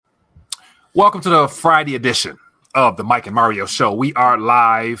Welcome to the Friday edition of the Mike and Mario Show. We are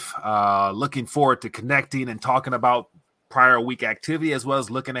live, looking forward to connecting and talking about prior week activity as well as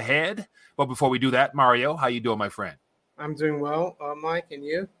looking ahead. But before we do that, Mario, how you doing, my friend? I'm doing well, Mike, and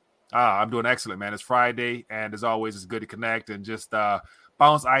you? I'm doing excellent, man. It's Friday, and as always, it's good to connect and just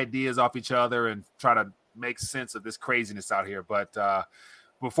bounce ideas off each other and try to make sense of this craziness out here. But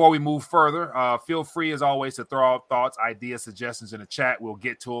before we move further, feel free, as always, to throw out thoughts, ideas, suggestions in the chat. We'll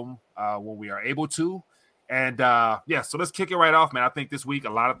get to them when we are able to. And, so let's kick it right off, man. I think this week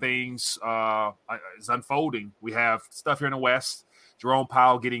a lot of things is unfolding. We have stuff here in the West. Jerome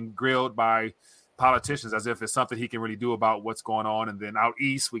Powell getting grilled by politicians as if it's something he can really do about what's going on. And then out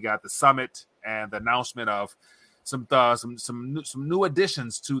east, we got the summit and the announcement of some new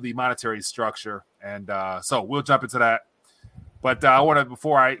additions to the monetary structure. And so we'll jump into that. But I want to,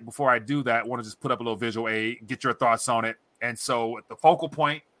 before I do that, I want to just put up a little visual aid, get your thoughts on it. And so the focal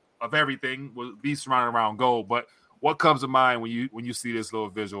point of everything will be surrounded around gold. But what comes to mind when you see this little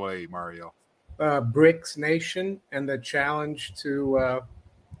visual aid, Mario? BRICS nation and the challenge to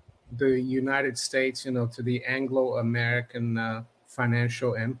the United States, to the Anglo-American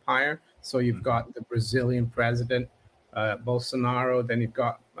financial empire. So you've got the Brazilian president, Bolsonaro, then you've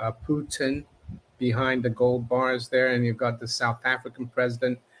got Putin behind the gold bars there, and you've got the South African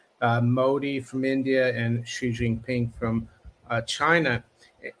president, Modi from India, and Xi Jinping from China.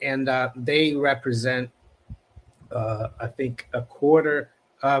 And they represent, I think, a quarter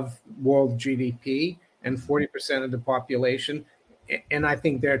of world GDP and 40% of the population. And I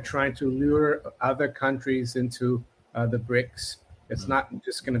think they're trying to lure other countries into the BRICS. It's not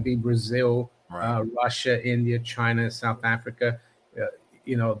just going to be Brazil, right. Russia, India, China, South Africa.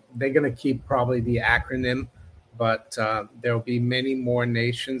 They're going to keep probably the acronym, but there will be many more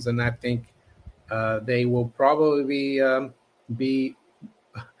nations. And I think they will probably be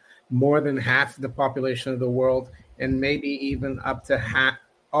more than half the population of the world, and maybe even up to half,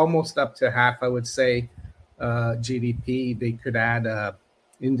 almost up to half, I would say, GDP. They could add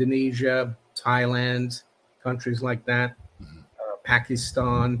Indonesia, Thailand, countries like that,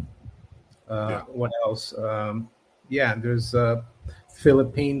 Pakistan. What else? There's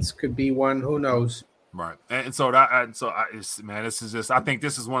Philippines could be one. Who knows? Right, this is just. I think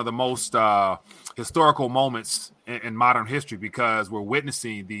this is one of the most historical moments in modern history because we're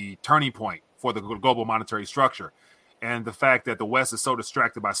witnessing the turning point for the global monetary structure, and the fact that the West is so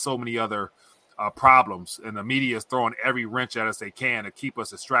distracted by so many other problems, and the media is throwing every wrench at us they can to keep us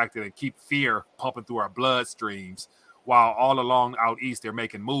distracted and keep fear pumping through our bloodstreams, while all along out east they're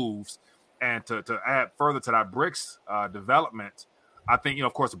making moves. And to add further to that BRICS development, I think,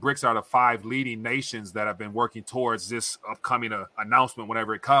 of course, the BRICS are the 5 leading nations that have been working towards this upcoming announcement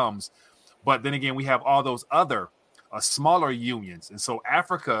whenever it comes. But then again, we have all those other smaller unions. And so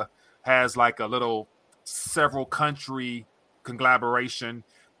Africa has like a little several country conglomeration.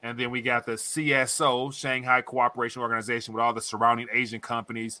 And then we got the CSO, Shanghai Cooperation Organization, with all the surrounding Asian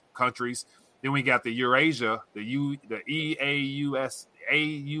countries. Then we got the Eurasia, the EAUS,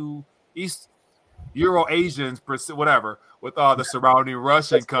 East Euro-Asians, whatever, with all the surrounding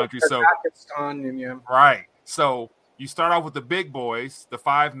Russian countries. So, right. So you start off with the big boys, the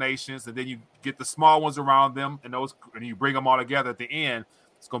 5 nations, and then you get the small ones around them, and you bring them all together at the end.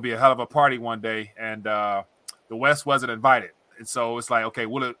 It's going to be a hell of a party one day, and the West wasn't invited. And so it's like, okay,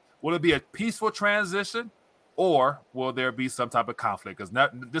 will it be a peaceful transition, or will there be some type of conflict? Because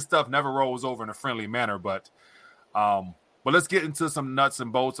this stuff never rolls over in a friendly manner, but let's get into some nuts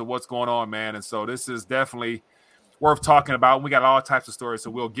and bolts of what's going on, man. And so this is definitely worth talking about. We got all types of stories,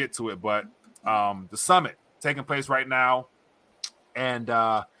 so we'll get to it. But the summit taking place right now. And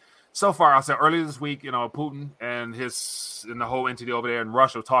so far, I'll say earlier this week, Putin and the whole entity over there in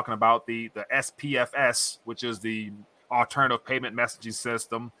Russia talking about the SPFS, which is the alternative payment messaging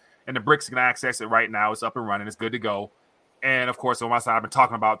system. And the BRICS can access it right now. It's up and running. It's good to go. And, of course, on my side, I've been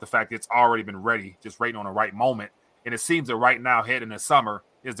talking about the fact it's already been ready, just waiting on the right moment. And it seems that right now, heading into summer,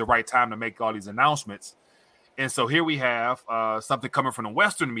 is the right time to make all these announcements. And so here we have something coming from the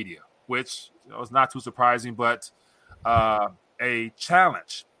Western media, which is not too surprising, but a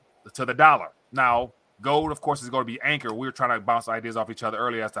challenge to the dollar. Now, gold, of course, is going to be anchored. We were trying to bounce ideas off each other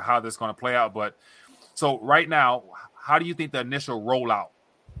earlier as to how this is going to play out. But so right now, how do you think the initial rollout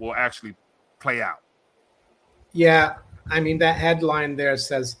will actually play out? Yeah, I mean, that headline there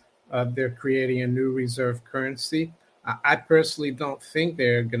says they're creating a new reserve currency. I personally don't think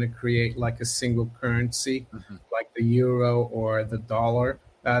they're going to create like a single currency like the euro or the dollar.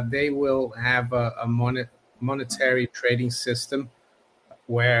 They will have a monetary trading system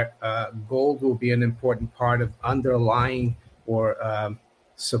where gold will be an important part of underlying or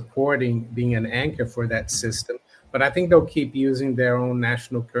supporting, being an anchor for that system. But I think they'll keep using their own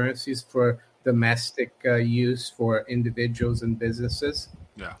national currencies for domestic use for individuals and businesses.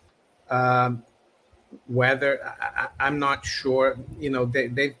 Yeah. Whether I'm not sure,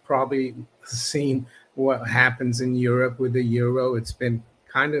 they've probably seen what happens in Europe with the euro. It's been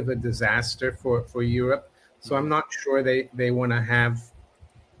kind of a disaster for Europe. So I'm not sure they want to have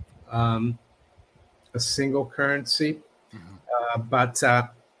a single currency, but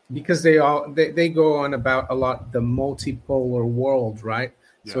because they go on about a lot the multipolar world, right?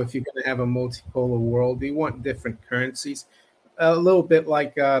 Yeah. So if you're going to have a multipolar world, you want different currencies. A little bit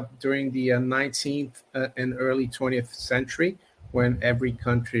like during the 19th and early 20th century, when every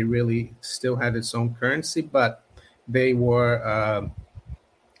country really still had its own currency, but they were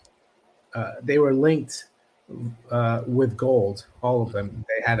linked with gold. All of them,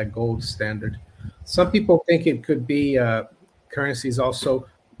 they had a gold standard. Some people think it could be currencies also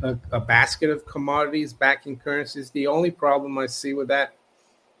a basket of commodities backing currencies. The only problem I see with that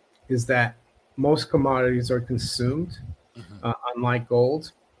is that most commodities are consumed. Unlike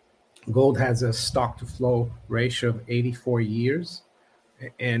gold. Gold has a stock to flow ratio of 84 years,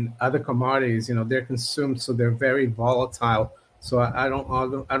 and other commodities, they're consumed, so they're very volatile. So I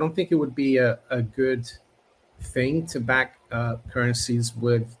don't think it would be a good thing to back currencies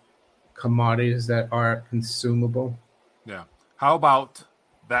with commodities that are consumable. Yeah. How about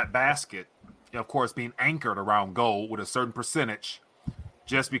that basket, of course, being anchored around gold with a certain percentage?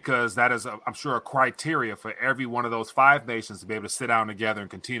 Just because that is, I'm sure, a criteria for every one of those 5 nations to be able to sit down together and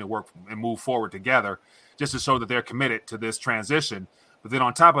continue to work and move forward together, just to show that they're committed to this transition. But then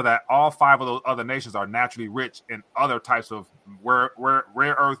on top of that, all 5 of those other nations are naturally rich in other types of rare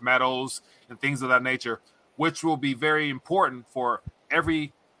earth metals and things of that nature, which will be very important for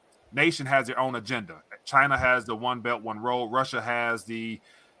every nation. Has their own agenda. China has the One Belt, One Road. Russia has the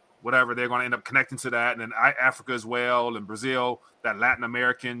whatever, they're going to end up connecting to that, and then Africa as well, and Brazil, that Latin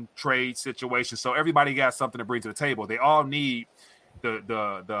American trade situation. So everybody got something to bring to the table. They all need the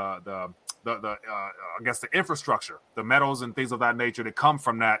I guess the infrastructure, the metals and things of that nature that come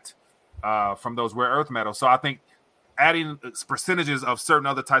from that, from those rare earth metals. So I think adding percentages of certain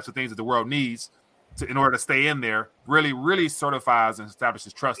other types of things that the world needs in order to stay in there really, really certifies and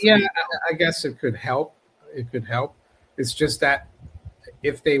establishes trust. Yeah, I guess it could help. It's just that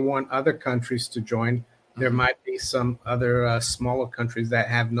if they want other countries to join, there might be some other smaller countries that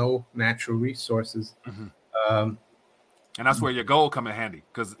have no natural resources. And that's where your gold come in handy,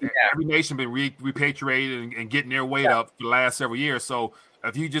 because every nation been repatriated and getting their weight up for the last several years. So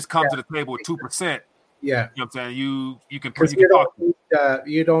if you just come to the table with 2%, you know what I'm saying, you can put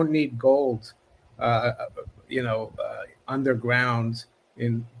you don't need gold, underground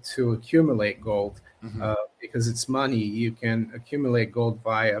to accumulate gold. Because it's money. You can accumulate gold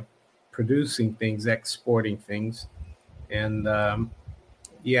via producing things, exporting things. And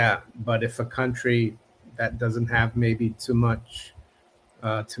but if a country that doesn't have maybe too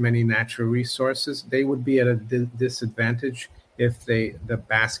many natural resources, they would be at a disadvantage if the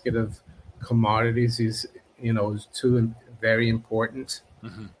basket of commodities is too very important.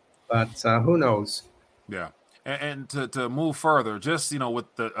 But who knows? Yeah. And to move further, just,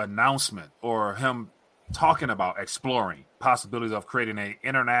 with the announcement or him talking about exploring possibilities of creating an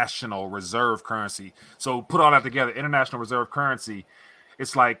international reserve currency. So put all that together, international reserve currency,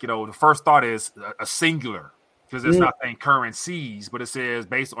 it's like, the first thought is a singular, because it's not saying currencies, but it says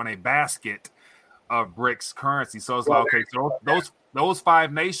based on a basket of BRICS currency. So it's like, okay, so those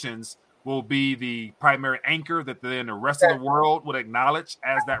 5 nations will be the primary anchor that then the rest of the world would acknowledge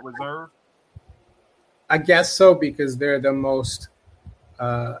as that reserve. I guess so, because they're the most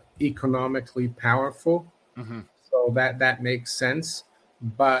economically powerful. So that makes sense.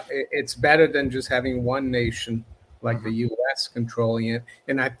 But it's better than just having one nation like the U.S. controlling it.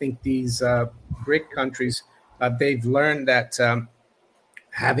 And I think these BRIC countries, they've learned that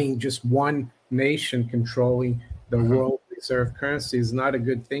having just one nation controlling the world reserve currency is not a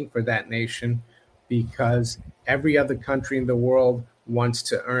good thing for that nation, because every other country in the world wants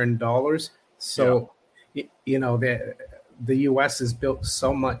to earn dollars. So the U.S. has built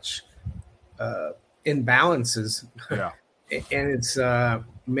so much imbalances, and it's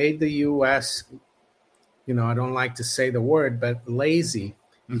made the U.S., I don't like to say the word, but lazy,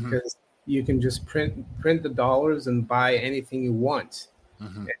 because you can just print the dollars and buy anything you want.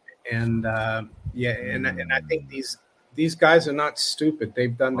 And and I think these guys are not stupid.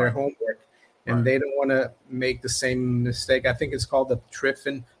 They've done their homework, and they don't want to make the same mistake. I think it's called the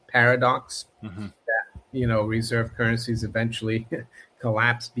Triffin paradox. Reserve currencies eventually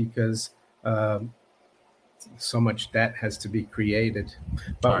collapse because so much debt has to be created.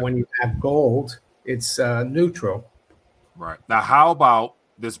 But Right. when you have gold, it's neutral. Right. Now, how about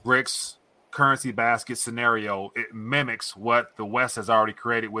this BRICS currency basket scenario? It mimics what the West has already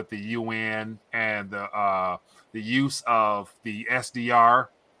created with the UN and the use of the SDR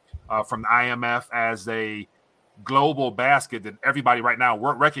from the IMF as a global basket that everybody right now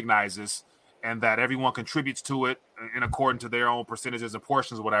recognizes, and that everyone contributes to it in according to their own percentages and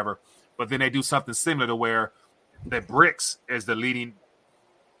portions or whatever. But then they do something similar to where the BRICS is the leading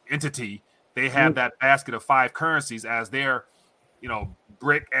entity. They have that basket of 5 currencies as their,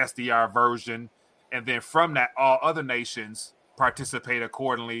 BRIC SDR version. And then from that, all other nations participate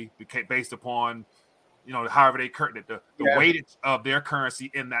accordingly based upon, however they the weightage of their currency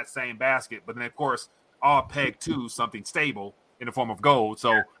in that same basket. But then, of course, all pegged to something stable in the form of gold.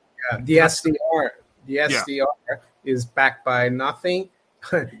 So the SDR is backed by nothing.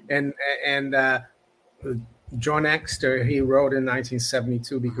 and John Exter, he wrote in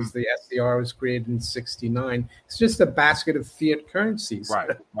 1972, because the SDR was created in 1969. It's just a basket of fiat currencies. Right.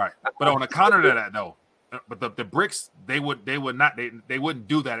 But on the counter to that, though, but the BRICS, they wouldn't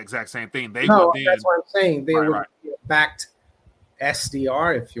do that exact same thing. That's what I'm saying. They would backed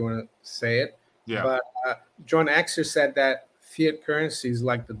SDR, if you want to say it. Yeah. But John Exter said that fiat currencies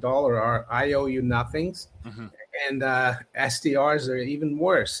like the dollar are IOU nothings, and SDRs are even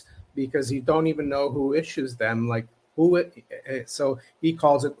worse, because you don't even know who issues them, like so he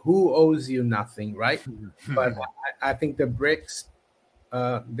calls it who owes you nothing, right? But I think the BRICS,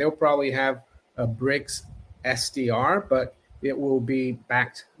 they'll probably have a BRICS SDR, but it will be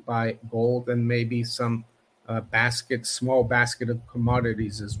backed by gold and maybe some small basket of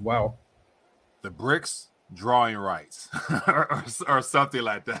commodities as well. The BRICS drawing rights or something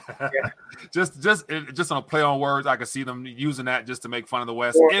like that. Yeah. just on a play on words, I could see them using that just to make fun of the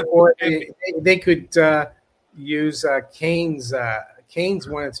West. They could use Keynes. Keynes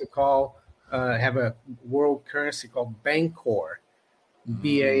wanted to have a world currency called Bancor,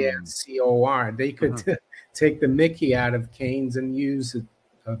 Bancor. They could take the Mickey out of Keynes and use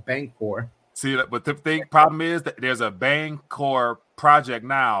a Bancor. See, but the problem is that there's a Bancor project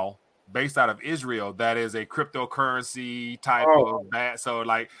now based out of Israel that is a cryptocurrency type of that.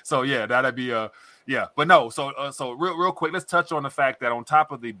 So yeah, that'd be but no. So real quick, let's touch on the fact that on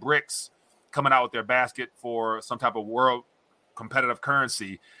top of the BRICS coming out with their basket for some type of world competitive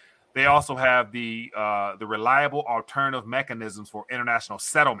currency, they also have the reliable alternative mechanisms for international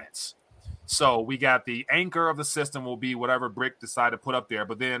settlements. So we got the anchor of the system will be whatever BRIC decide to put up there,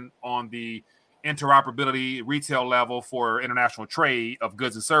 but then on the interoperability retail level for international trade of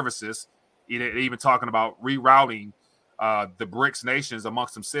goods and services, even talking about rerouting the BRICS nations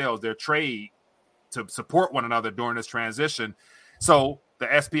amongst themselves, their trade to support one another during this transition. So the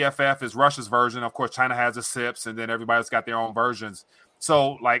SPFF is Russia's version. Of course, China has the CIPS, and then everybody's got their own versions.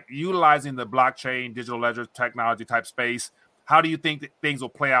 So like utilizing the blockchain, digital ledger technology type space, how do you think that things will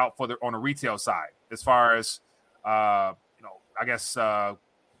play out on the retail side as far as, I guess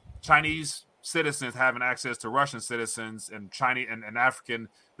Chinese citizens having access to Russian citizens and Chinese and African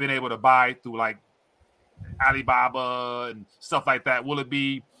being able to buy through like Alibaba and stuff like that? Will it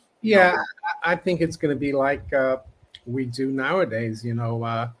be? I think it's going to be like we do nowadays.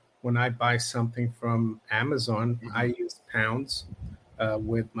 When I buy something from Amazon, I use pounds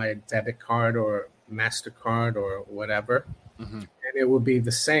with my debit card or MasterCard or whatever, and it will be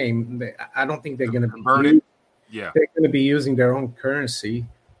the same. I don't think they're going to be they're going to be using their own currency.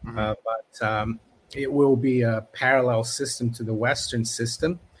 But it will be a parallel system to the Western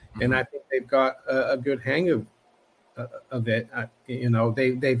system, and I think they've got a good hang of it.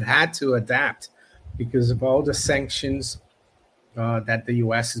 They've had to adapt because of all the sanctions that the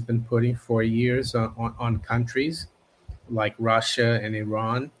U.S. has been putting for years on countries like Russia and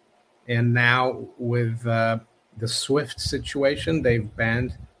Iran, and now with the SWIFT situation, they've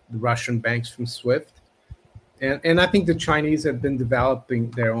banned the Russian banks from SWIFT. And I think the Chinese have been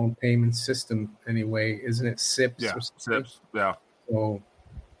developing their own payment system anyway, isn't it? CIPS or something? CIPS, yeah. So,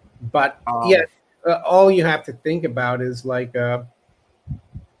 but all you have to think about is like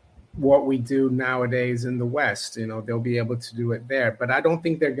what we do nowadays in the West. They'll be able to do it there, but I don't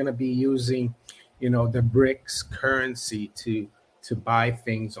think they're going to be using, the BRICS currency to buy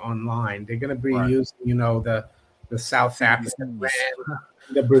things online. They're going to be using, the South African rand,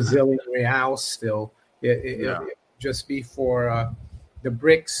 the Brazilian real still. It'll just be for the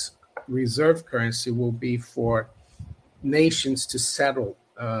BRICS reserve currency will be for nations to settle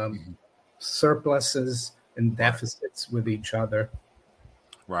surpluses and deficits with each other.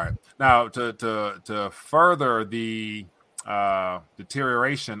 Right. Now, to further the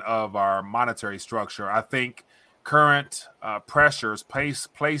deterioration of our monetary structure. I think current pressures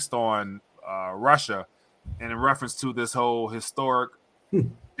placed on Russia, and in reference to this whole historic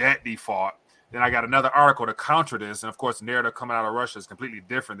debt default. Then I got another article to counter this, and of course, the narrative coming out of Russia is completely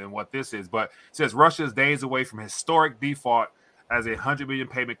different than what this is. But it says Russia is days away from historic default as a $100 billion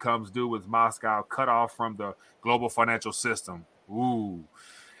payment comes due, with Moscow cut off from the global financial system. Ooh,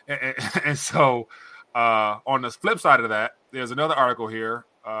 and so on the flip side of that, there's another article here,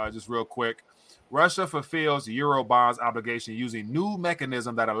 just real quick. Russia fulfills Euro bonds obligation using new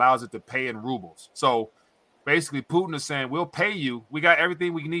mechanism that allows it to pay in rubles. So basically, Putin is saying, we'll pay you. We got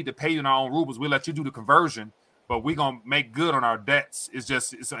everything we need to pay you in our own rubles. We'll let you do the conversion, but we're going to make good on our debts. It's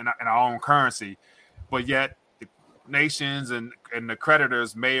in our own currency. But yet, the nations and the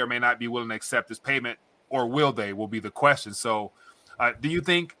creditors may or may not be willing to accept this payment, or will they, will be the question. So do you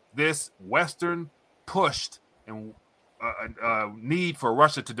think this Western pushed and need for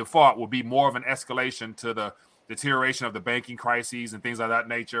Russia to default will be more of an escalation to the deterioration of the banking crises and things of that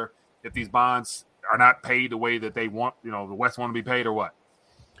nature if these bonds are not paid the way that they want, the West want to be paid, or what?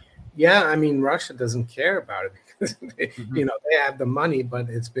 Yeah, I mean, Russia doesn't care about it because they have the money, but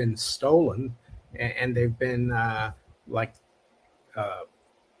it's been stolen, and they've been how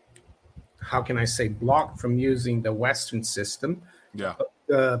can I say, blocked from using the Western system. Yeah.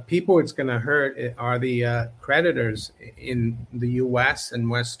 The people it's going to hurt are the creditors in the U.S. and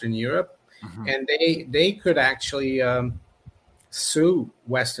Western Europe, and they could actually sue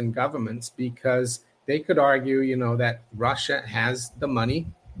Western governments because they could argue, that Russia has the money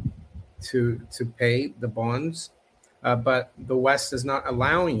to pay the bonds, but the West is not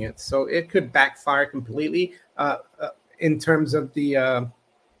allowing it. So it could backfire completely in terms of the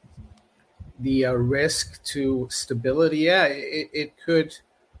risk to stability. Yeah, it could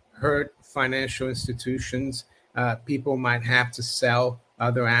hurt financial institutions. People might have to sell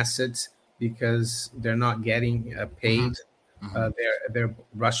other assets because they're not getting paid. Their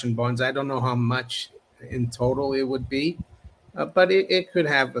Russian bonds. I don't know how much in total it would be, but it could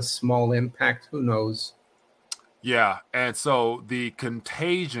have a small impact. Who knows? Yeah, and so the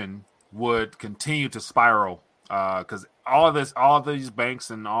contagion would continue to spiral because all of these banks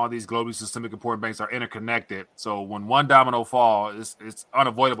and all these globally systemic important banks are interconnected. So when one domino falls, it's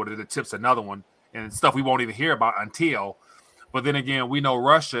unavoidable that it tips another one, and stuff we won't even hear about until. But then again, we know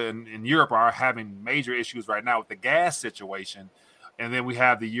Russia and Europe are having major issues right now with the gas situation. And then we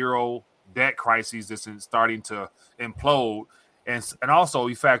have the Euro debt crisis that's starting to implode. And also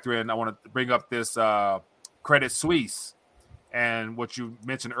you factor in, I want to bring up this Credit Suisse and what you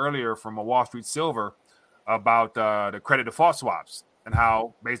mentioned earlier from a Wall Street Silver about the credit default swaps, and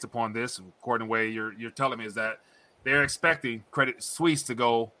how, based upon this, according to the way you're telling me, is that they're expecting Credit Suisse to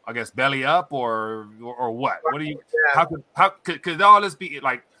go, I guess, belly up or what? What do you? Yeah. How could all this be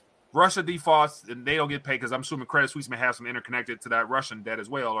like Russia defaults and they don't get paid? Because I'm assuming Credit Suisse may have some interconnected to that Russian debt as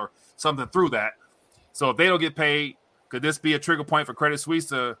well, or something through that. So if they don't get paid, could this be a trigger point for Credit Suisse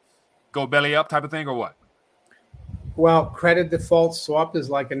to go belly up, type of thing, or what? Well, credit default swap is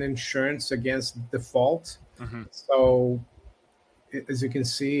like an insurance against default. So, as you can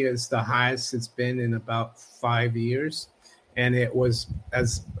see, it's the highest it's been in about 5 years, and it was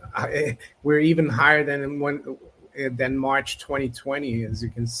we're even higher than March 2020, as you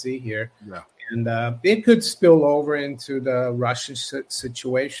can see here. Yeah, and it could spill over into the Russian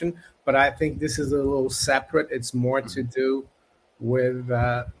situation, but I think this is a little separate. It's more to do with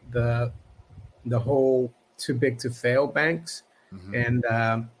the whole too big to fail banks, and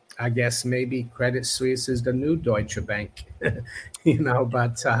I guess maybe Credit Suisse is the new Deutsche Bank,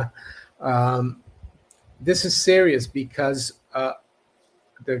 but this is serious because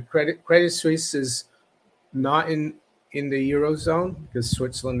the Credit Suisse is not in the Eurozone because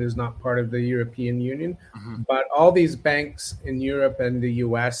Switzerland is not part of the European Union, but all these banks in Europe and the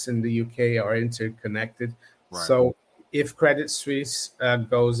US and the UK are interconnected. Right. So if Credit Suisse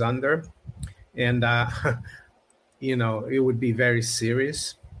goes under, and it would be very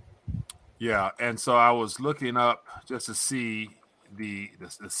serious. Yeah, and so I was looking up just to see the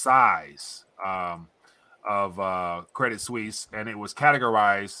size of Credit Suisse, and it was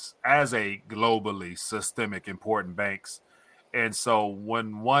categorized as a globally systemic important banks. And so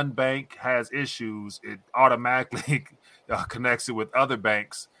when one bank has issues, it automatically connects it with other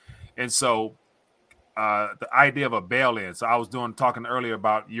banks. And so the idea of a bail-in. So I was talking earlier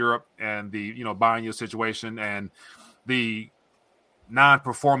about Europe and the buying your situation and the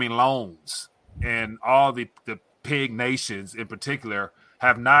non-performing loans, and all the pig nations in particular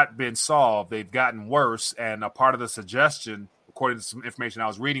have not been solved. They've gotten worse, and a part of the suggestion, according to some information I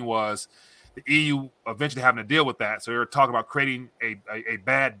was reading, was the EU eventually having to deal with that. So they were talking about creating a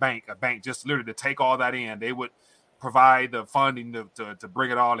bad bank, a bank just literally to take all that in. They would provide the funding to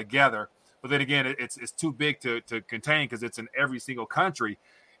bring it all together. But then again, it's too big to contain because it's in every single country.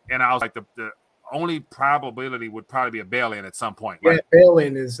 And I was like, the only probability would probably be a bail-in at some point. Yeah,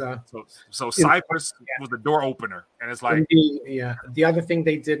 bail-in is so Cyprus was the door opener, and it's like the other thing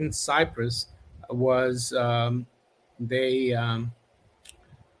they did in Cyprus was they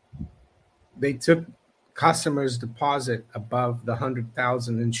took customers' deposit above the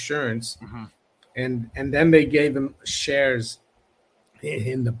 100,000 insurance, and then they gave them shares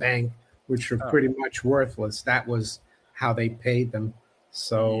in the bank, which were pretty much worthless. That was how they paid them.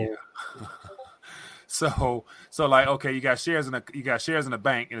 So. Yeah. So like, okay, you got shares in a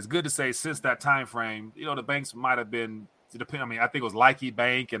bank, and it's good to say since that time frame, the banks might have been, I mean, I think it was Likey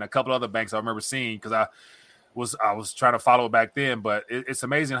Bank and a couple other banks I remember seeing because I was trying to follow it back then. But it's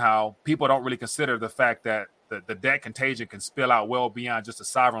amazing how people don't really consider the fact that the debt contagion can spill out well beyond just a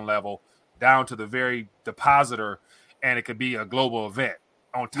sovereign level down to the very depositor, and it could be a global event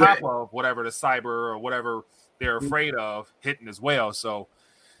on top of whatever the cyber or whatever they're afraid of hitting as well. So.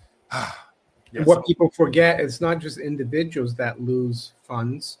 People forget, it's not just individuals that lose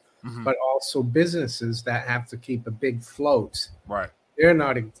funds, but also businesses that have to keep a big float. Right. They're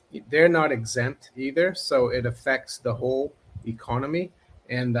not exempt either, so it affects the whole economy.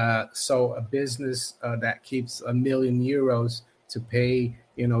 And so a business that keeps €1 million to pay,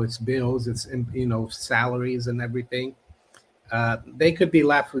 its bills, its salaries and everything, they could be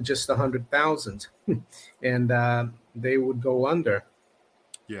left with just 100,000, and they would go under.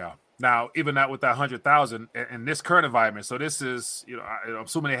 Yeah. Now, even that with that 100,000 in this current environment, so this is, I'm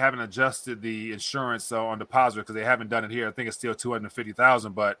assuming they haven't adjusted the insurance on deposit because they haven't done it here. I think it's still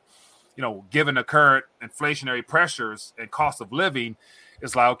 250,000, but given the current inflationary pressures and cost of living,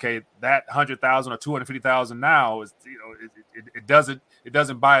 it's like, okay, that 100,000 or 250,000 now is, it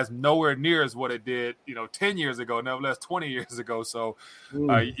doesn't buy us nowhere near as what it did, 10 years ago, nevertheless 20 years ago. So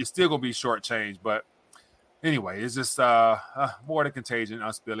you're still gonna be shortchanged, but. Anyway, it's just more than contagion,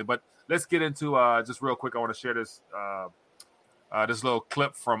 unspilling. But let's get into just real quick. I want to share this this little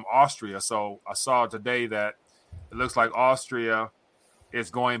clip from Austria. So I saw today that it looks like Austria is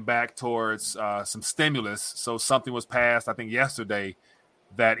going back towards some stimulus. So something was passed, I think yesterday,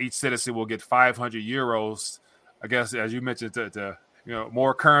 that each citizen will get €500. I guess, as you mentioned, to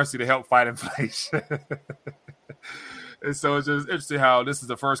more currency to help fight inflation. And so it's just interesting how this is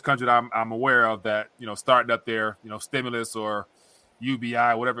the first country that I'm aware of that, starting up their, stimulus or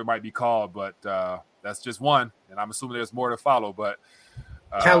UBI, whatever it might be called. But that's just one. And I'm assuming there's more to follow. But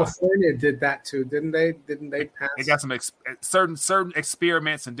California did that too, didn't they? Didn't they pass? They got some certain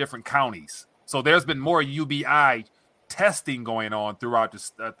experiments in different counties. So there's been more UBI testing going on throughout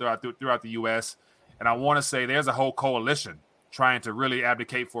the U.S. And I want to say there's a whole coalition trying to really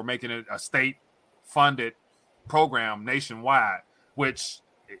advocate for making it a state-funded program nationwide, which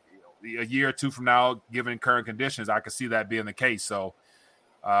a year or two from now, given current conditions, I could see that being the case. So,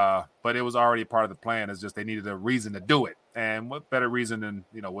 but it was already part of the plan. It's just they needed a reason to do it, and what better reason than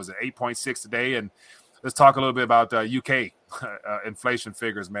was it 8.6 today? And let's talk a little bit about UK inflation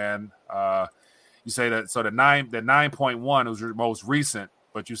figures, man. You say that so the 9.1 was your most recent,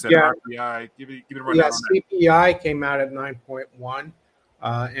 but you said RPI. Give it a rundown. Yeah, CPI came out at 9.1,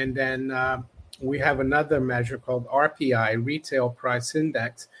 and then. We have another measure called RPI, Retail Price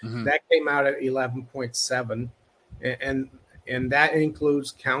Index, that came out at 11.7, and that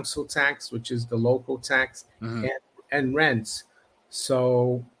includes council tax, which is the local tax, and rents.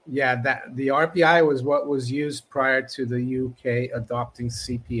 So that the RPI was what was used prior to the UK adopting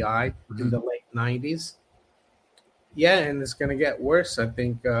CPI in the late 90s. Yeah, and it's going to get worse, I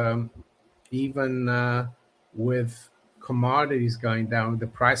think, even with commodities going down, the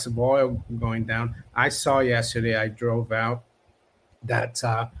price of oil going down. I saw yesterday, I drove out, that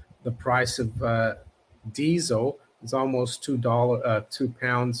the price of diesel is almost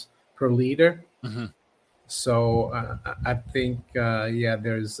 £2 per liter. So I think,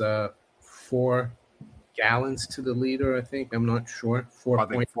 there's 4 gallons to the liter, I think. I'm not sure.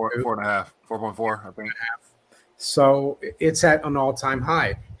 4.2. 4.5, 4.4, I think. So it's at an all-time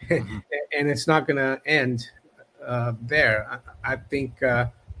high, and it's not going to end there. I think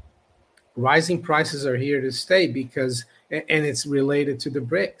rising prices are here to stay because, and it's related to the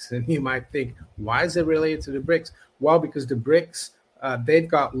BRICS. And you might think, why is it related to the BRICS? Well, because the BRICS, they've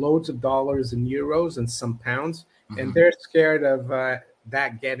got loads of dollars and euros and some pounds, and they're scared of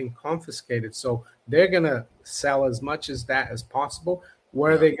that getting confiscated. So they're going to sell as much as that as possible.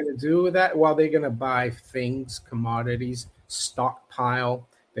 What are they going to do with that? Well, they're going to buy things, commodities, stockpile,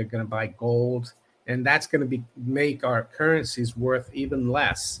 They're going to buy gold, and that's going to make our currencies worth even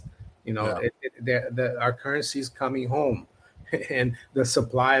less. Our currency is coming home, and the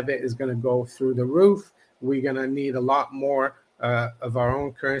supply of it is going to go through the roof. We're going to need a lot more of our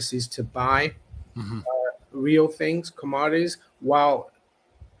own currencies to buy real things, commodities, while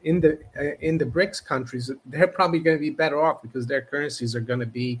in the BRICS countries, they're probably going to be better off because their currencies are going to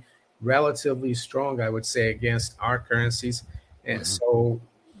be relatively strong, I would say, against our currencies, and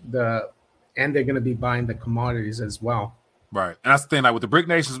they're going to be buying the commodities as well. Right, and that's the thing. Like with the BRIC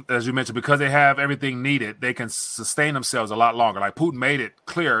nations, as you mentioned, because they have everything needed, they can sustain themselves a lot longer. Like Putin made it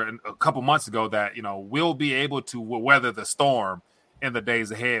clear a couple months ago that we'll be able to weather the storm in the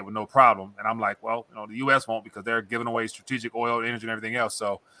days ahead with no problem. And I'm like, well, the U.S. won't because they're giving away strategic oil, energy, and everything else.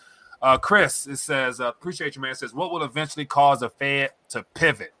 So, Chris, it says, appreciate you, man. It says, what will eventually cause the Fed to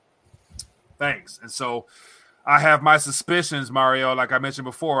pivot? Thanks. And so I have my suspicions, Mario. Like I mentioned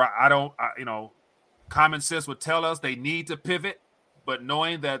before, common sense would tell us they need to pivot, but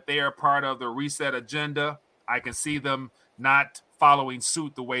knowing that they are part of the reset agenda, I can see them not following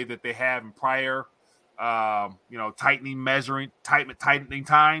suit the way that they have in prior tightening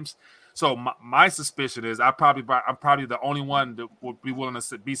times. So my suspicion is I'm probably the only one that would be willing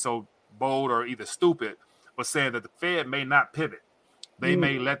to be so bold or either stupid, but saying that the Fed may not pivot. They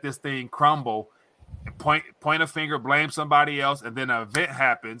may let this thing crumble and point a finger, blame somebody else, and then an event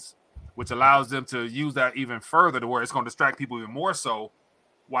happens, which allows them to use that even further to where it's going to distract people even more so,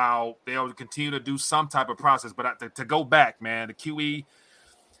 while they'll continue to do some type of process. But to go back, man, the QE,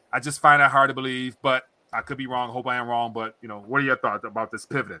 I just find that hard to believe, but I could be wrong. Hope I am wrong. But, what are your thoughts about this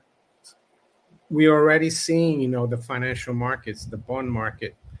pivoting? We're already seeing, the financial markets, the bond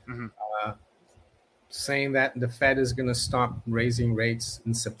market, saying that the Fed is going to stop raising rates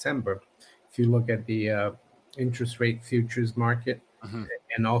in September. If you look at the interest rate futures market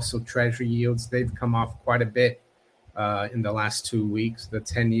and also Treasury yields, they've come off quite a bit in the last 2 weeks. The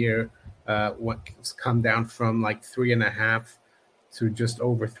 10-year has come down from like 3.5% to just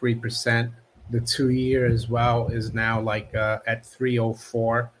over 3%. The 2-year as well is now like at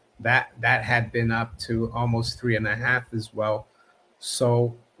 3.04. That had been up to almost 3.5 as well.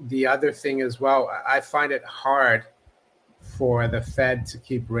 So the other thing as well, I find it hard for the Fed to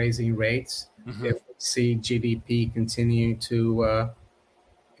keep raising rates if we see GDP continue to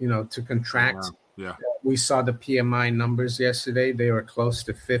to contract. Yeah. We saw the PMI numbers yesterday. They were close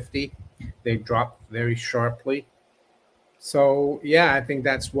to 50. They dropped very sharply. So, yeah, I think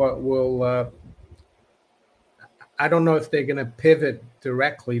that's what will I don't know if they're going to pivot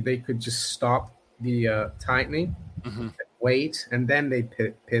directly. They could just stop the tightening, wait, and then they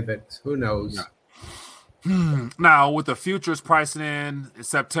pivot. Who knows? Yeah. Now, with the futures pricing in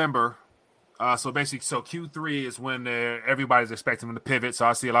September, so Q3 is when everybody's expecting them to pivot. So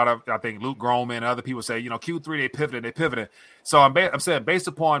I see a lot of, I think Luke Groman and other people say, Q3 they pivoted. So I'm saying based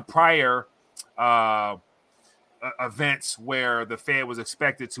upon prior events where the Fed was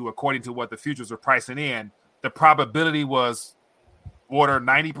expected to, according to what the futures were pricing in, the probability was order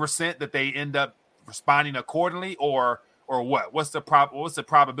 90% that they end up responding accordingly, or what? What's the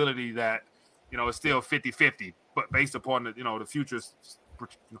probability that it's still 50-50, but based upon the futures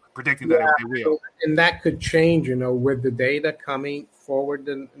predicting that they will. And that could change, with the data coming forward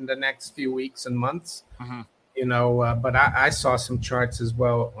in the next few weeks and months. But I saw some charts as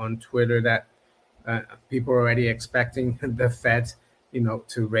well on Twitter that people are already expecting the Fed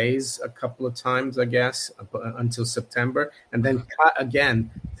to raise a couple of times, I guess, until September, and then cut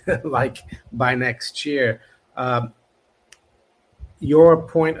again, like by next year. Your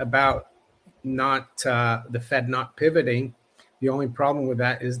point about the Fed not pivoting, the only problem with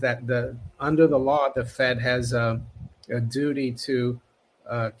that is that under the law, the Fed has a duty to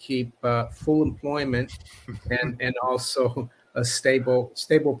keep full employment and also stable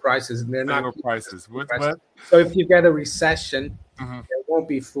prices, and they're not stable prices. What? So if you get a recession, there won't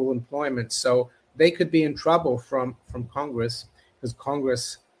be full employment. So they could be in trouble from Congress, because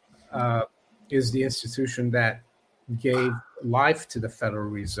Congress is the institution that gave life to the Federal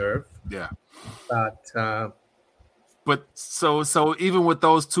Reserve. Yeah. But so even with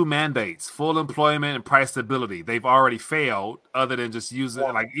those two mandates, full employment and price stability, they've already failed. Other than just using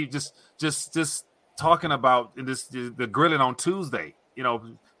like you just talking about the grilling on Tuesday,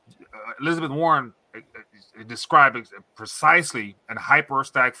 Elizabeth Warren described precisely a hyper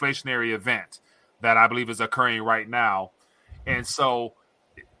stagflationary event that I believe is occurring right now, and so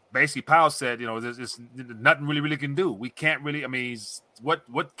basically Powell said, there's nothing really can do. We can't really. I mean,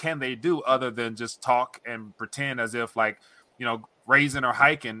 what can they do other than just talk and pretend as if right raising or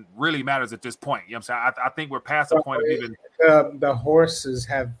hiking really matters at this point. You know what I'm saying? I think we're past the point of even the horses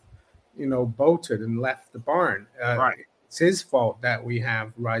have, bolted and left the barn. right. It's his fault that we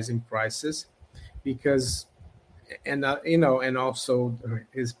have rising prices, because, and and also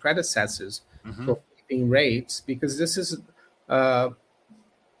his predecessors for keeping rates, because this is a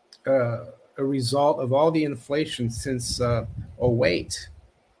result of all the inflation since 08,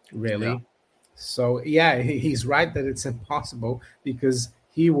 really. Yeah. So yeah, he's right that it's impossible because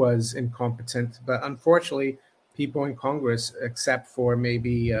he was incompetent. But unfortunately, people in Congress, except for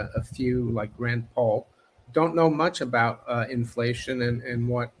maybe a few like Rand Paul, don't know much about inflation and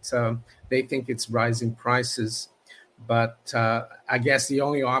what they think it's rising prices. But I guess the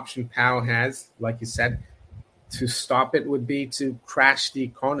only option Powell has, like you said, to stop it would be to crash the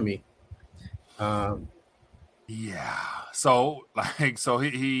economy. Yeah. So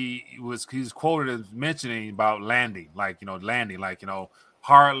he's quoted as mentioning about landing,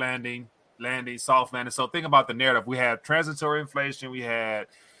 hard landing, soft landing. So think about the narrative. We had transitory inflation. We had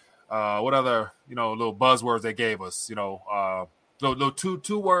what other little buzzwords they gave us. Little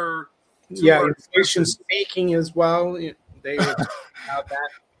two word. Inflation speaking as well. They were talking about that.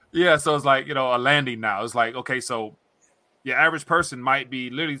 Yeah. So it's like a landing now. It's like, okay, so your average person might be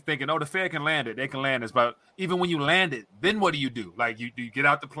literally thinking, oh, the Fed can land it. They can land this. But even when you land it, then what do you do? Like, do you get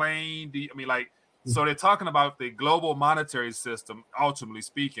out the plane? So they're talking about the global monetary system, ultimately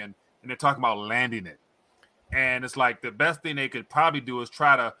speaking, and they're talking about landing it. And it's like the best thing they could probably do is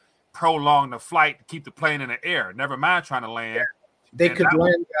try to prolong the flight to keep the plane in the air. Never mind trying to land. Yeah. They could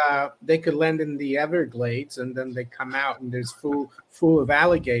land. They could land in the Everglades, and then they come out, and there's full of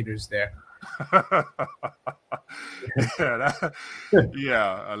alligators there. A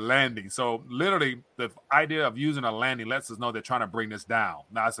landing. So literally, the idea of using a landing lets us know they're trying to bring this down.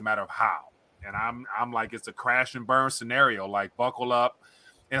 Now it's a matter of how. And I'm like, it's a crash and burn scenario. Like, buckle up.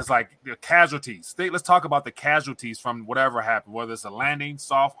 And it's like the casualties. Let's talk about the casualties from whatever happened, whether it's a landing,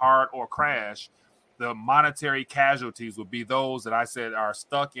 soft, hard, or crash. The monetary casualties would be those that I said are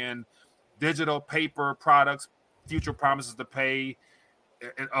stuck in digital paper products, future promises to pay,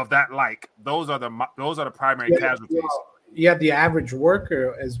 of that like. Those are the primary casualties. Well, the average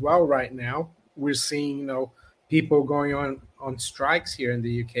worker as well. Right now, we're seeing people going on strikes here in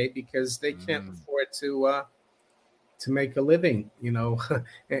the UK because they can't afford to make a living.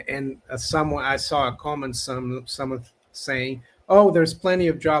 And someone, I saw a comment, someone saying, oh, there's plenty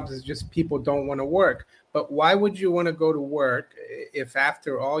of jobs. It's just people don't want to work. But why would you want to go to work if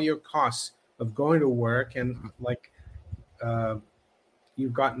after all your costs of going to work and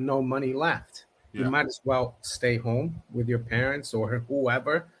you've got no money left? Yeah. You might as well stay home with your parents or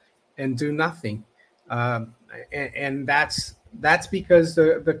whoever and do nothing. And that's because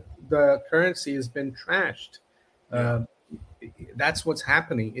the currency has been trashed. That's what's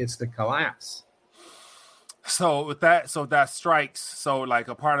happening. It's the collapse. So that strikes. So like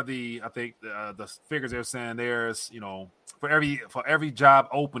a part of I think the figures they're saying there's for every job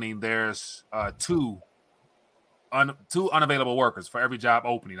opening there's two unavailable workers for every job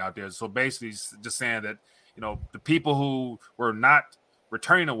opening out there. So basically just saying that the people who were not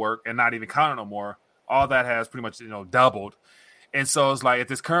returning to work and not even counting no more, all that has pretty much doubled. And so it's like at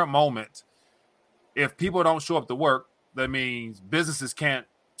this current moment, if people don't show up to work, that means businesses can't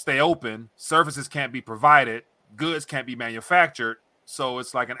stay open, services can't be provided, goods can't be manufactured. So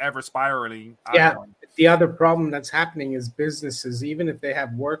it's like an ever spiraling. Yeah. The other problem that's happening is businesses, even if they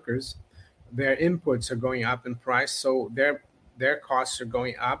have workers, their inputs are going up in price. So their costs are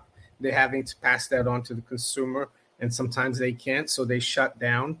going up. They're having to pass that on to the consumer. And sometimes they can't, so they shut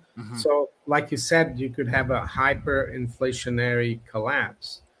down. Mm-hmm. So like you said, you could have a hyperinflationary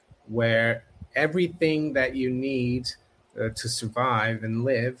collapse where everything that you need to survive and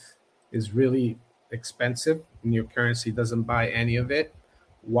live is really expensive and your currency doesn't buy any of it,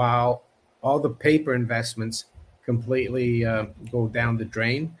 while all the paper investments completely go down the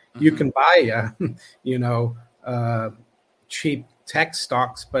drain. Mm-hmm. You can buy cheap tech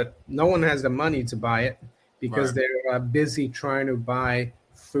stocks, but no one has the money to buy it because they're busy trying to buy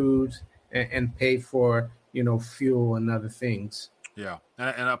food and pay for fuel and other things. Yeah,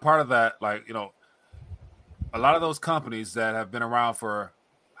 and a part of that, a lot of those companies that have been around for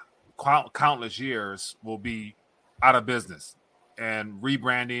countless years will be out of business, and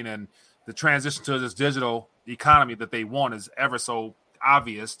rebranding and the transition to this digital economy that they want is ever so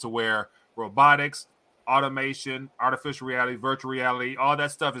obvious, to where robotics, automation, artificial reality, virtual reality, all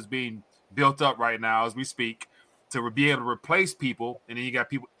that stuff is being built up right now as we speak to be able to replace people. And then you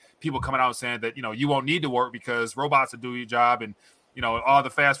got people coming out saying that, you won't need to work because robots will do your job. And all the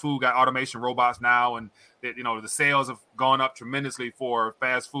fast food got automation robots now, and the sales have gone up tremendously for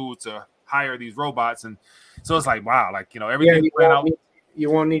fast food to hire these robots. And so it's like, wow, like, everything went out. You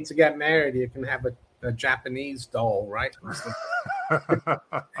won't need to get married. You can have a Japanese doll, right?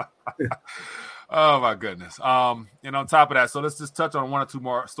 Oh my goodness. And on top of that, so let's just touch on one or two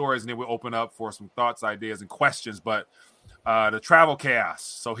more stories, and then we'll open up for some thoughts, ideas, and questions. But the travel chaos.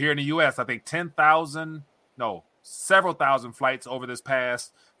 So here in the U.S., I think several thousand flights over this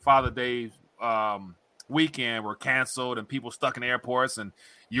past Father's Day weekend were canceled, and people stuck in airports, and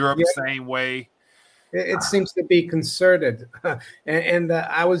Europe the same way. It seems to be concerted. and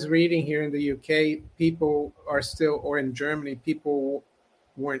I was reading here in the UK, people are still, or in Germany, people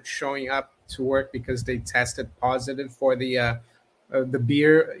weren't showing up to work because they tested positive for the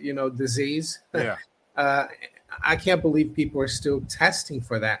beer, disease. Yeah. I can't believe people are still testing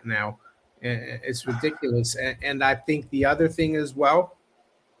for that now. It's ridiculous. And I think the other thing as well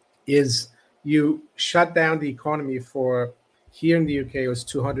is you shut down the economy for, here in the UK, it was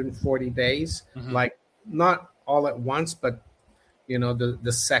 240 days, like not all at once, but,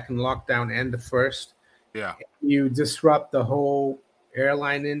 the second lockdown and the first. Yeah. You disrupt the whole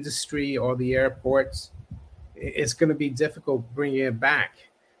airline industry or the airports. It's going to be difficult bringing it back.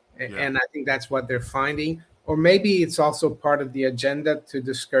 Yeah. And I think that's what they're finding. Or maybe it's also part of the agenda to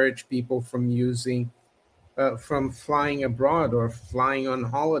discourage people from from flying abroad or flying on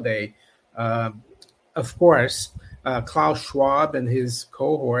holiday. Of course, Klaus Schwab and his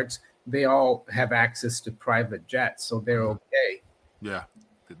cohorts, they all have access to private jets, so they're okay. Yeah,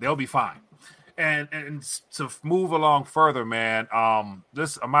 they'll be fine. And to move along further, man, I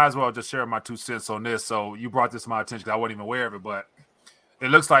might as well just share my 2 cents on this. So you brought this to my attention because I wasn't even aware of it, but it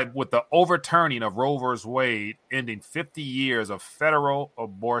looks like with the overturning of Roe v. Wade, ending 50 years of federal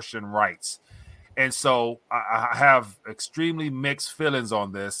abortion rights. And so I have extremely mixed feelings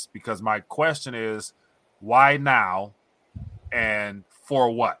on this, because my question is, why now and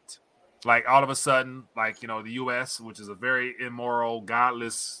for what? Like, all of a sudden, like, the U.S., which is a very immoral,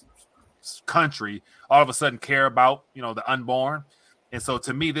 godless country, all of a sudden care about, the unborn. And so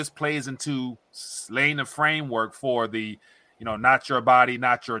to me, this plays into laying the framework for the, not your body,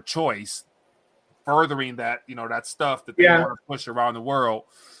 not your choice, furthering that, that stuff that they want to push around the world,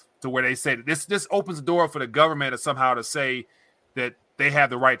 to where they say that this opens the door for the government to say that they have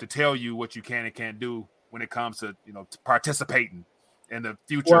the right to tell you what you can and can't do when it comes to, to participating in the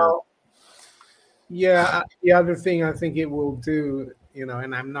future. Well, yeah, the other thing I think it will do, and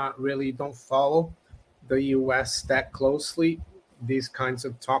I'm not really, don't follow the U.S. that closely, these kinds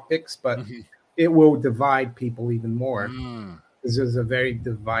of topics, but it will divide people even more. This is a very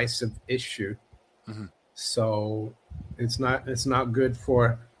divisive issue. So it's not good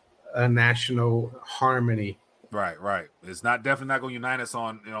for a national harmony. Right. It's definitely not going to unite us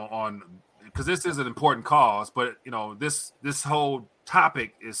on because this is an important cause, but this whole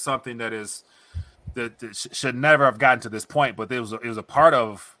topic is something that should never have gotten to this point, but it was a part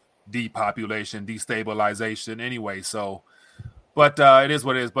of depopulation, destabilization anyway. So, but it is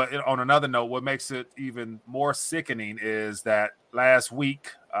what it is. But on another note, what makes it even more sickening is that last week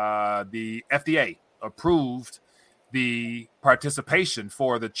the FDA approved the participation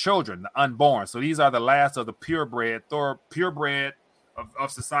for the children, the unborn. So these are the last of the purebred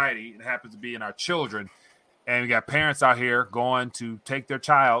of society. It happens to be in our children. And we got parents out here going to take their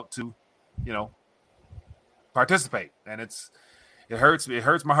child to, participate. And it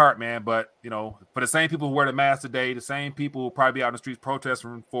hurts my heart, man. But, for the same people who wear the mask today, the same people who probably be out in the streets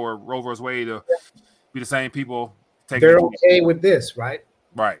protesting for Roe v. Wade to be the same people. They're okay with this, right?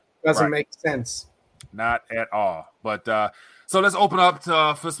 Right. Doesn't make sense. Not at all. But so let's open up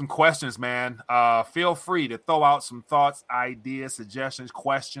for some questions, man. Feel free to throw out some thoughts, ideas, suggestions,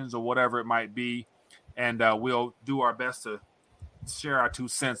 questions, or whatever it might be. And we'll do our best to share our 2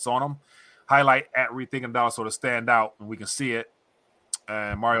 cents on them. Highlight at Rethinking Dollar so to stand out and we can see it.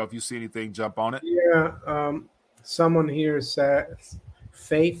 And Mario, if you see anything, jump on it. Yeah. Someone here says,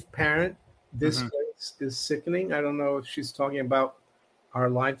 Faith Parent, this place is sickening. I don't know if she's talking about our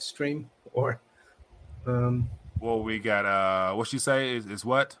live stream or... Well, we got what she say is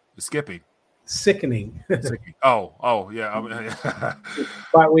what? It's skipping. Sickening. Oh, yeah.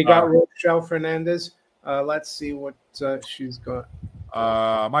 But we got Rochelle Fernandez. Let's see what she's got.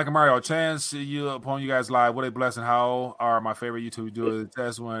 Mike and Mario, chance see you upon you guys live. What a blessing. How are my favorite YouTube doers? The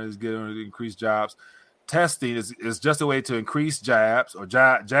test one is getting to increase jobs. Testing is just a way to increase jabs or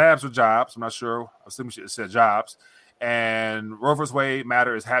jabs or jobs. I'm not sure. I assume it said jobs. And Roe v. Wade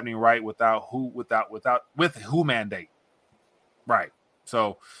matter is happening right with who mandate. Right.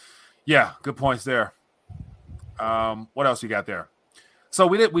 So, yeah, good points there. What else you got there? So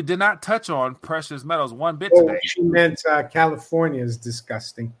we did not touch on precious metals one bit Oh, today. she meant California is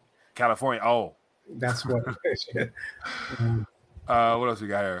disgusting. California. Oh, that's what. What else we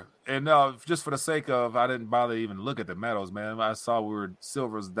got here? And just for the sake of, I didn't bother to even look at the metals, man. I saw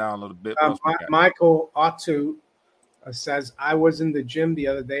silver's down a little bit. Michael Otto says, I was in the gym the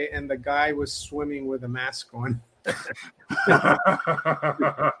other day and the guy was swimming with a mask on.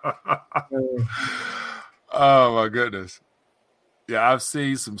 Oh my goodness. Yeah, I've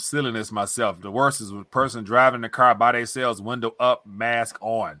seen some silliness myself. The worst is with a person driving the car by themselves, window up, mask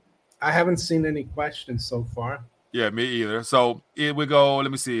on. I haven't seen any questions so far. Yeah, me either. So here we go.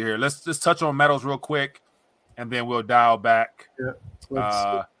 Let me see here. Let's just touch on metals real quick, and then we'll dial back.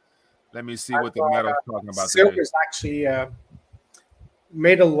 Yeah, let me see what the metal's talking about. Silver's actually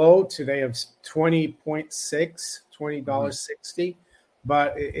made a low today of $20.60,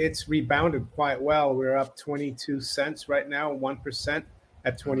 but it's rebounded quite well. We're up 22 cents right now, 1%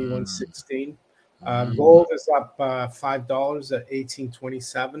 at 21.16. Gold is up $5 at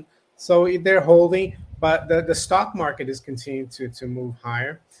 18.27. So they're holding, but the stock market is continuing to move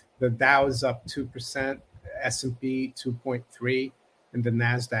higher. The Dow is up 2%, S&P 2.3%, and the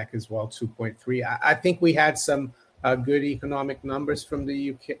NASDAQ as well 2.3%. I think we had some good economic numbers from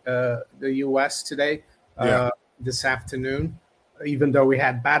the US today, this afternoon, even though we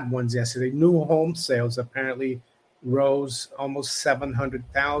had bad ones yesterday. New home sales apparently rose almost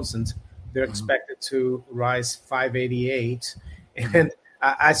 700,000. They're expected to rise 588. And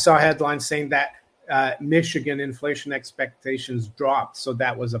I saw headlines saying that Michigan inflation expectations dropped, so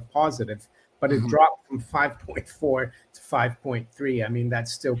that was a positive. But it dropped from 5.4 to 5.3. I mean,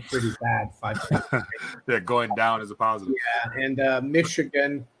 that's still pretty bad. 5.3. Yeah, going down is a positive. Yeah, and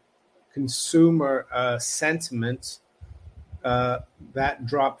Michigan consumer sentiment, that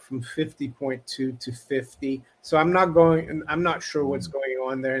dropped from 50.2 to 50. So I'm not sure what's going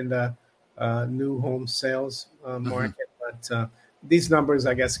on there in the new home sales market, but these numbers,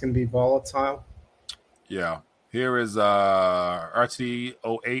 I guess, can be volatile. Yeah. Here is RT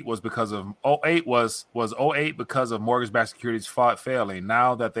 08 was because of 08 was 08 because of mortgage-backed securities failing.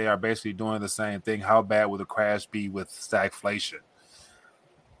 Now that they are basically doing the same thing, how bad will the crash be with stagflation?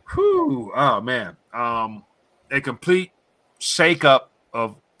 Whew. Oh man. A complete shakeup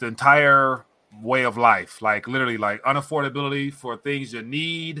of the entire way of life. Like literally like unaffordability for things you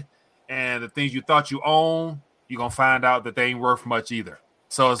need and the things you thought you own, you're gonna find out that they ain't worth much either.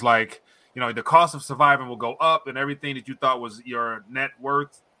 So it's like, the cost of surviving will go up, and everything that you thought was your net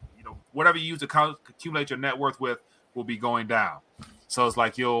worth, whatever you use to accumulate your net worth with, will be going down. So it's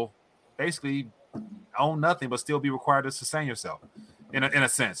like you'll basically own nothing, but still be required to sustain yourself, in a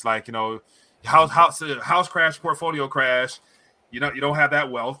sense. Like house crash, portfolio crash. You don't have that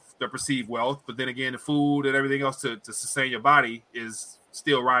wealth, the perceived wealth, but then again, the food and everything else to sustain your body is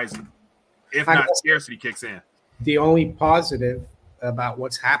still rising, if not scarcity kicks in. The only positive about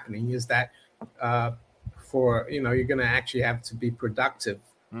what's happening is that you're going to actually have to be productive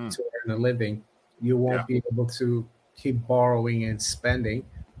to earn a living. You won't be able to keep borrowing and spending.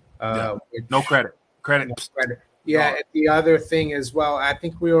 No credit. Yeah. The other thing as well, I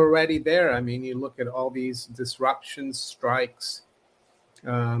think we're already there. I mean, you look at all these disruptions, strikes.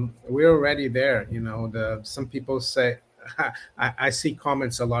 We're already there. Some people say, I see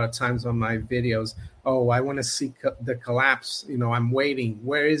comments a lot of times on my videos. Oh, I want to see the collapse. I'm waiting.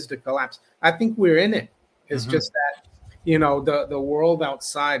 Where is the collapse? I think we're in it. It's just that, the world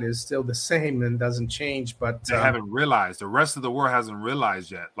outside is still the same and doesn't change. But they haven't realized. The rest of the world hasn't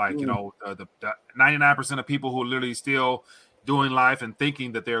realized yet. Like, the 99% of people who are literally still doing life and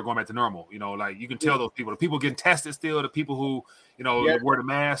thinking that they're going back to normal. Like you can tell those people, the people getting tested still, the people who, wear the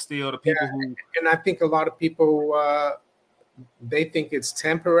mask still, the people who. And I think a lot of people, they think it's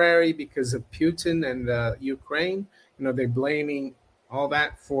temporary because of Putin and Ukraine. They're blaming all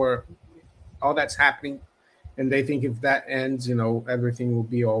that for all that's happening. And they think if that ends, everything will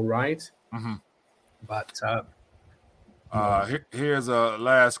be all right. But here's a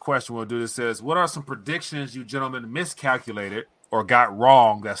last question we'll do. This says, what are some predictions you gentlemen miscalculated or got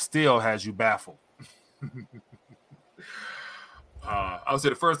wrong that still has you baffled? I would say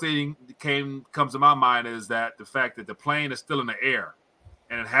the first thing that comes to my mind is that the fact that the plane is still in the air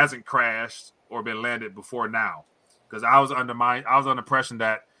and it hasn't crashed or been landed before now. Because I was under the impression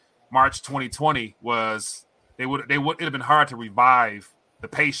that March 2020 was it'd have been hard to revive the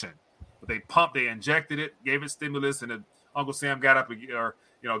patient, but they injected it, gave it stimulus, and then Uncle Sam got up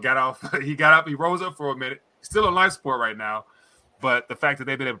got off. He got up, he rose up for a minute. He's still on life support right now, but the fact that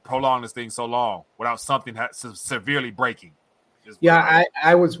they've been able to prolong this thing so long without something severely breaking.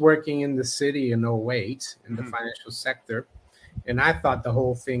 I was working in the city in 08 in the financial sector, And I thought the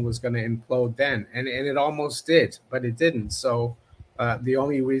whole thing was going to implode then, and it almost did, but it didn't. So the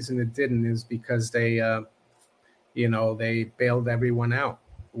only reason it didn't is because they they bailed everyone out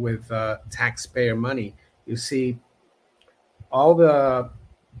with taxpayer money. You see, all the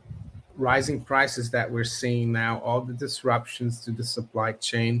rising prices that we're seeing now, all the disruptions to the supply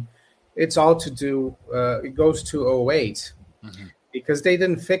chain, it's all to do, it goes to '08 because they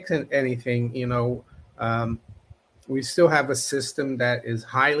didn't fix anything. We still have a system that is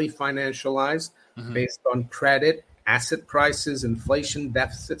highly financialized based on credit, asset prices, inflation,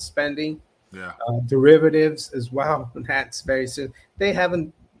 deficit spending, derivatives as well. That's very simple. They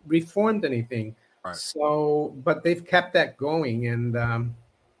haven't reformed anything. Right. So, but they've kept that going. And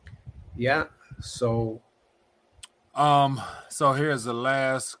so. So here's the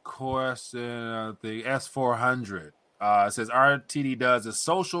last question. The S400 it says RTD does a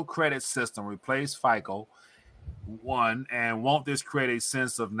social credit system replace FICO one, and won't this create a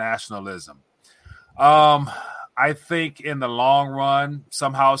sense of nationalism? I think in the long run,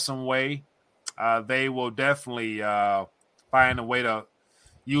 somehow, some way, they will definitely find a way to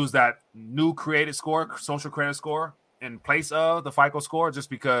use that new created score, social credit score, in place of the FICO score, just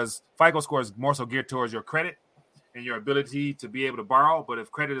because FICO score is more so geared towards your credit and your ability to be able to borrow. But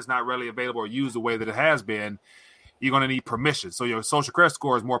if credit is not readily available or used the way that it has been, you're going to need permission. So your social credit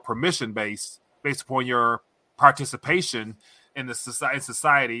score is more permission based upon your participation in the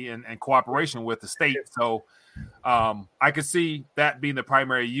society and cooperation with the state. So I could see that being the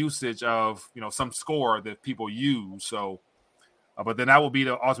primary usage of, some score that people use. So, but then that will be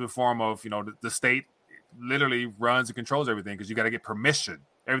the ultimate form of, the state literally runs and controls everything, because you got to get permission.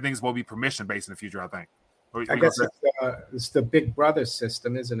 Everything's going to be permission based in the future, I think. I guess it's the Big Brother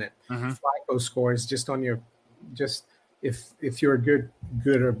system, isn't it? FICO score is just on if you're a good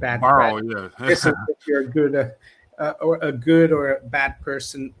or bad. Borrow, if you're a good or a bad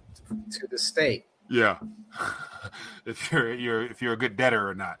person to the state. Yeah. if you're a good debtor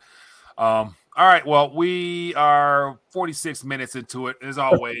or not. All right. Well, we are 46 minutes into it, as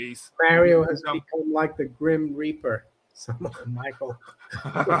always. Mario has become like the Grim Reaper. Michael.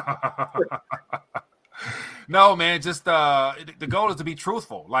 No, man, just the goal is to be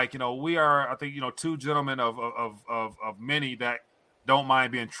truthful. Like, we are, I think, two gentlemen of many that don't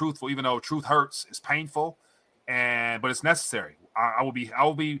mind being truthful, even though truth hurts, it's painful, but it's necessary. I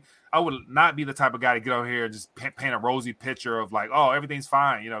would not be the type of guy to get out here and just paint a rosy picture of like, oh, everything's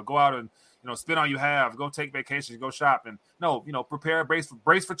fine. Go out and, spend all you have, go take vacations, go shopping. No, prepare,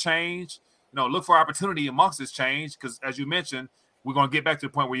 brace for change. Look for opportunity amongst this change, because as you mentioned, we're going to get back to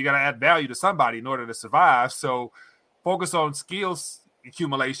the point where you got to add value to somebody in order to survive. So focus on skills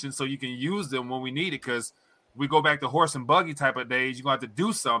accumulation so you can use them when we need it, because we go back to horse and buggy type of days. You're going to have to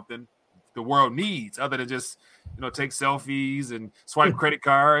do something the world needs other than just, take selfies and swipe credit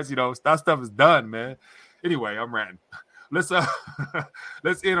cards. That stuff is done, man. Anyway, I'm ranting. Let's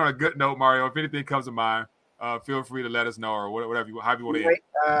end on a good note, Mario. If anything comes to mind, feel free to let us know, or whatever however you want to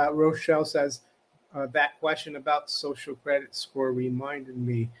end. Rochelle says, that question about social credit score reminded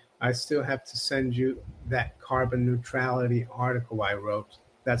me, I still have to send you that carbon neutrality article I wrote.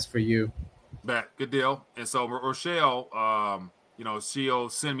 That's for you. Good deal. And so Rochelle, she'll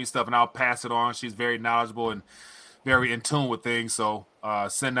send me stuff and I'll pass it on. She's very knowledgeable and very in tune with things. So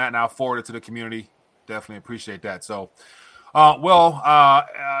send that and I'll forward it to the community. Definitely appreciate that. So,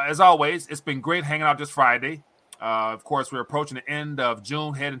 as always, it's been great hanging out this Friday. Of course, we're approaching the end of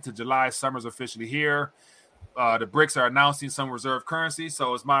June, heading to July. Summer's officially here. The BRICS are announcing some reserve currency.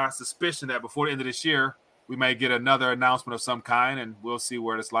 So it's my suspicion that before the end of this year, we may get another announcement of some kind, and we'll see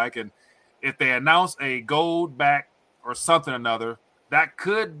what it's like. And if they announce a gold back or something or another, that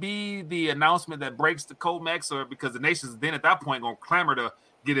could be the announcement that breaks the COMEX, or because the nations then at that point going to clamor to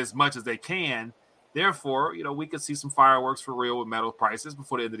get as much as they can. Therefore, we could see some fireworks for real with metal prices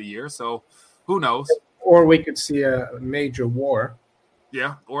before the end of the year. So who knows? Or we could see a major war.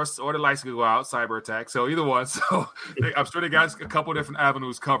 Yeah, or the lights could go out, cyber attack. So either one. So I'm sure they got a couple different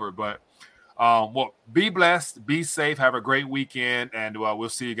avenues covered. But be blessed, be safe, have a great weekend, and we'll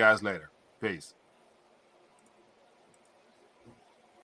see you guys later. Peace.